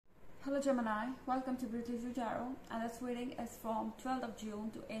Hello Gemini, welcome to British Tarot, and this reading is from 12th of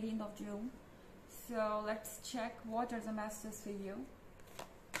June to 18th of June. So let's check what are the messages for you.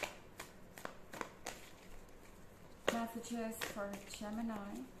 Messages for Gemini.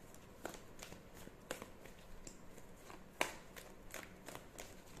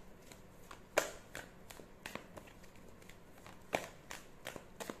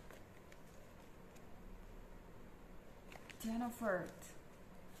 Ten of Earth.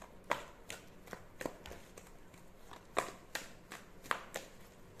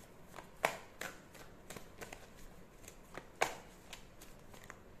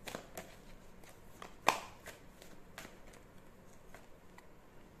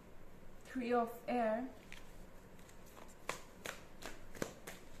 Three of Air.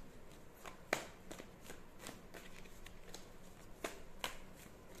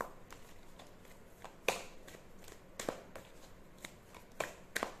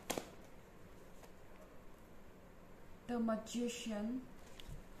 The Magician.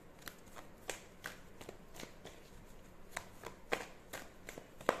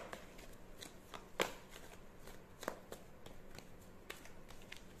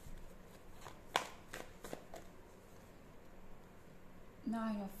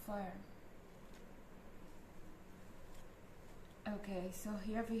 Nine of Fire. Okay, so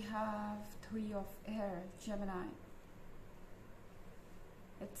here we have Three of Air, Gemini.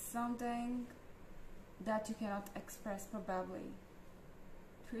 It's something that you cannot express probably.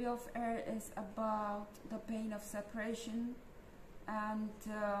 Three of Air is about the pain of separation and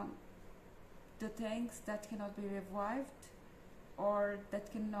the things that cannot be revived or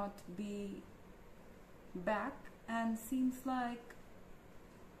that cannot be back, and seems like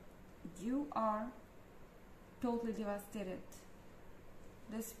you are totally devastated.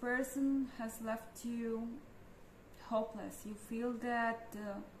 This person has left you hopeless. You feel that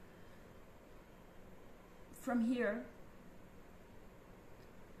from here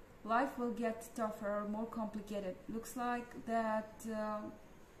life will get tougher or more complicated. Looks like that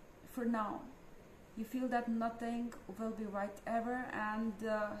for now you feel that nothing will be right ever, and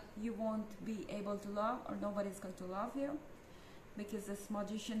you won't be able to love, or nobody's going to love you, because this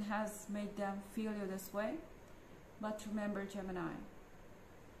Magician has made them feel you this way. But remember, Gemini,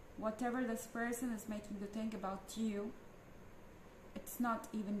 whatever this person is making you think about you, it's not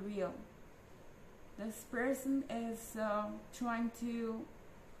even real. This person is trying to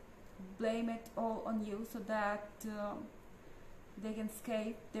blame it all on you so that they can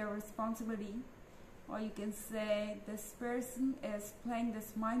escape their responsibility. Or you can say this person is playing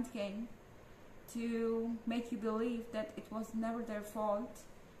this mind game to make you believe that it was never their fault,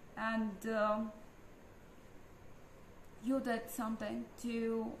 and you did something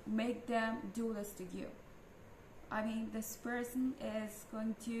to make them do this to you. I mean, this person is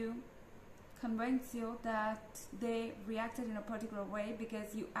going to convince you that they reacted in a particular way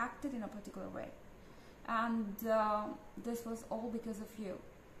because you acted in a particular way, and this was all because of you.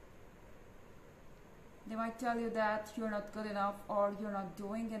 They might tell you that you're not good enough, or you're not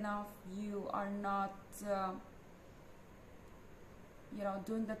doing enough, you are not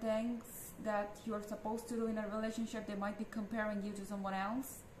doing the things that you're supposed to do in a relationship. They might be comparing you to someone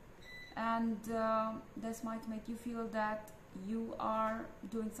else, and this might make you feel that you are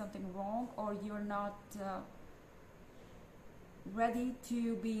doing something wrong, or you're not ready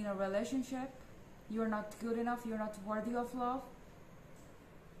to be in a relationship. You're not good enough, you're not worthy of love.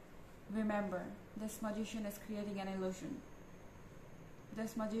 Remember, this Magician is creating an illusion.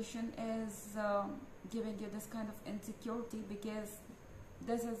 This Magician is giving you this kind of insecurity because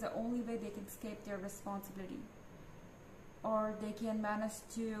this is the only way they can escape their responsibility, or they can manage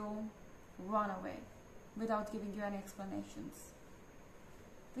to run away without giving you any explanations.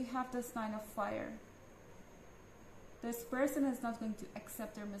 We have this Nine of Fire. This person is not going to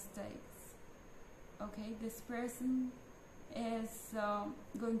accept their mistakes. Okay, this person is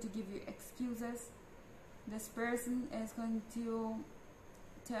going to give you excuses. This person is going to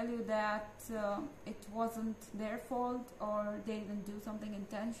tell you that it wasn't their fault, or they didn't do something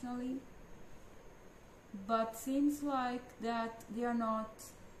intentionally, but seems like that they are not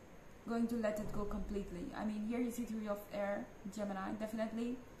going to let it go completely. I mean, here you see Three of Air, Gemini.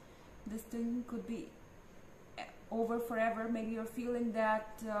 Definitely this thing could be over forever. Maybe you're feeling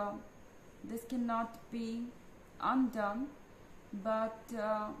that this cannot be undone, but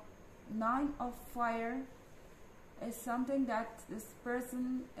Nine of Fire is something that this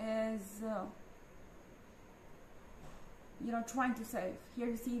person is trying to save. Here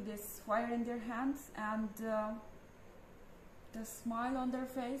you see this fire in their hands, and the smile on their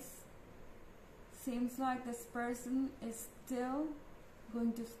face. Seems like this person is still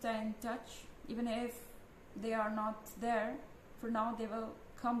going to stay in touch, even if they are not there. For now, they will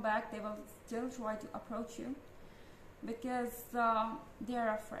come back, they will still try to approach you, because they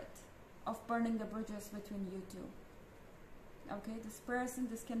are afraid of burning the bridges between you two. Okay, this person,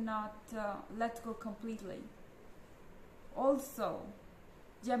 this cannot let go completely. Also,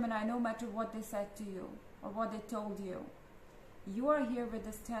 Gemini, no matter what they said to you or what they told you, you are here with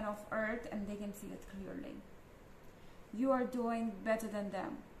this 10 of Earth and they can see it clearly. You are doing better than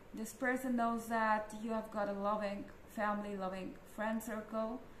them. This person knows that you have got a loving family, loving friend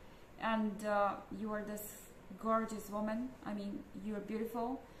circle, and you are this gorgeous woman. I mean, you're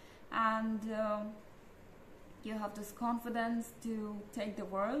beautiful, and you have this confidence to take the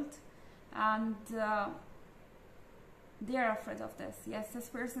world, and they are afraid of this. Yes, this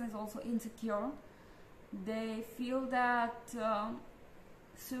person is also insecure. They feel that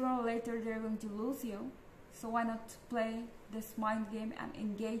sooner or later they're going to lose you, so why not play this mind game and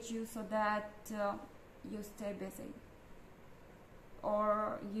engage you so that you stay busy,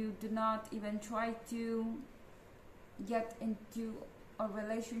 or you do not even try to get into a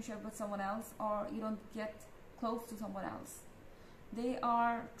relationship with someone else, or you don't get close to someone else. They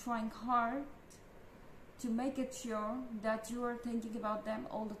are trying hard to make it sure that you are thinking about them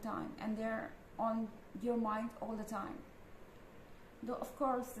all the time and they're on your mind all the time. Though of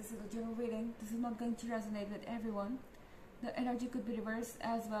course this is a general reading, this is not going to resonate with everyone. The energy could be reversed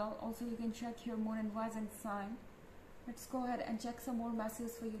as well. Also, you can check your moon and rising sign. Let's go ahead and check some more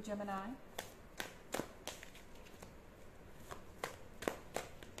messages for you, Gemini.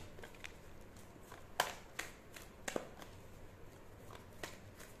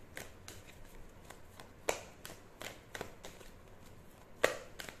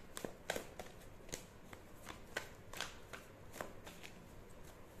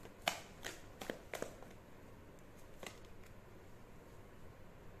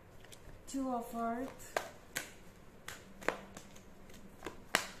 Two of Earth,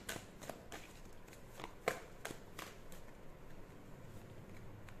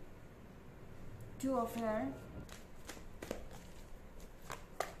 Two of Air,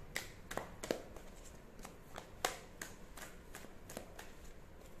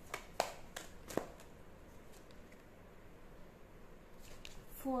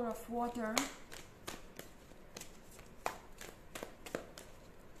 Four of Water,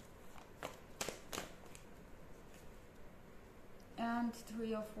 and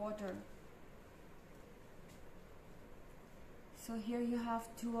Three of Water. So here you have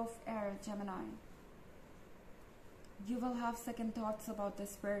Two of Air, Gemini. You will have second thoughts about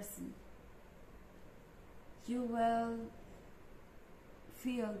this person. You will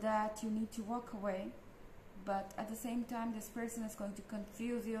feel that you need to walk away, but at the same time this person is going to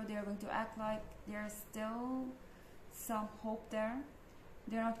confuse you. They're going to act like there's still some hope there.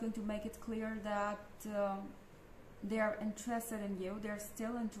 They're not going to make it clear that they are interested in you. They're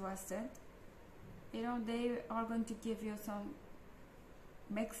still interested. You know, they are going to give you some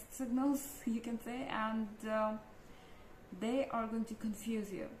mixed signals, you can say, and they are going to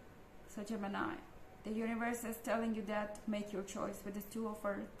confuse you. So Gemini, the universe is telling you that make your choice with the Two of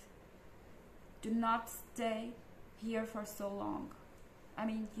Earth. Do not stay here for so long. I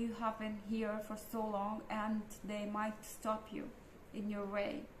mean, you have been here for so long and they might stop you in your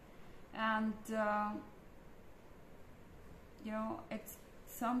way. And you know, it's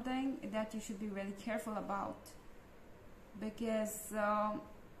something that you should be really careful about, because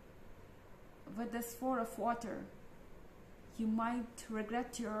with this Four of Water, you might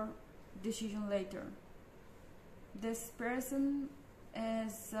regret your decision later. This person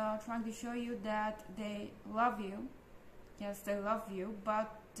is trying to show you that they love you. Yes, they love you,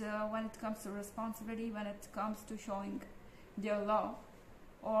 but when it comes to responsibility, when it comes to showing their love,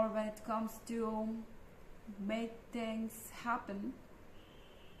 or when it comes to make things happen,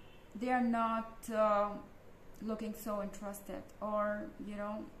 they are not looking so interested, or you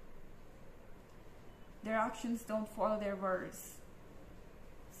know, their actions don't follow their words.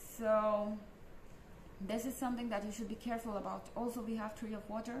 So this is something that you should be careful about. Also, we have Three of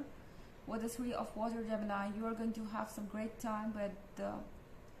Water. With the Three of Water, Gemini, you are going to have some great time with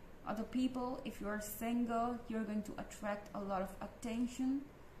other people. If you are single, you're going to attract a lot of attention,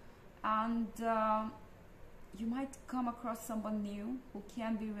 and you might come across someone new who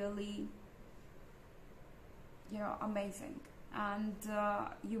can be really, you know, amazing, and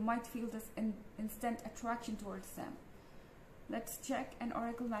you might feel this instant attraction towards them. Let's check an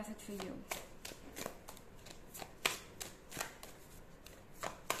oracle message for you.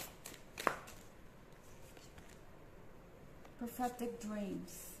 Prophetic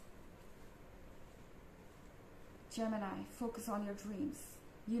dreams. Gemini, focus on your dreams.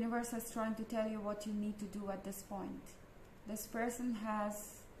 Universe is trying to tell you what you need to do at this point. This person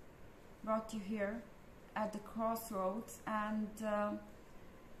has brought you here at the crossroads, and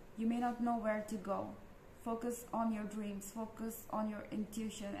you may not know where to go. Focus on your dreams, focus on your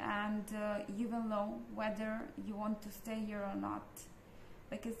intuition, and you will know whether you want to stay here or not,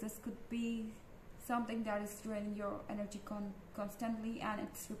 because this could be something that is draining your energy constantly, and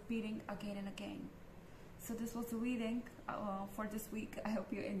it's repeating again and again. So this was the reading for this week. I hope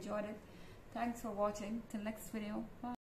you enjoyed it. Thanks for watching. Till next video. Bye.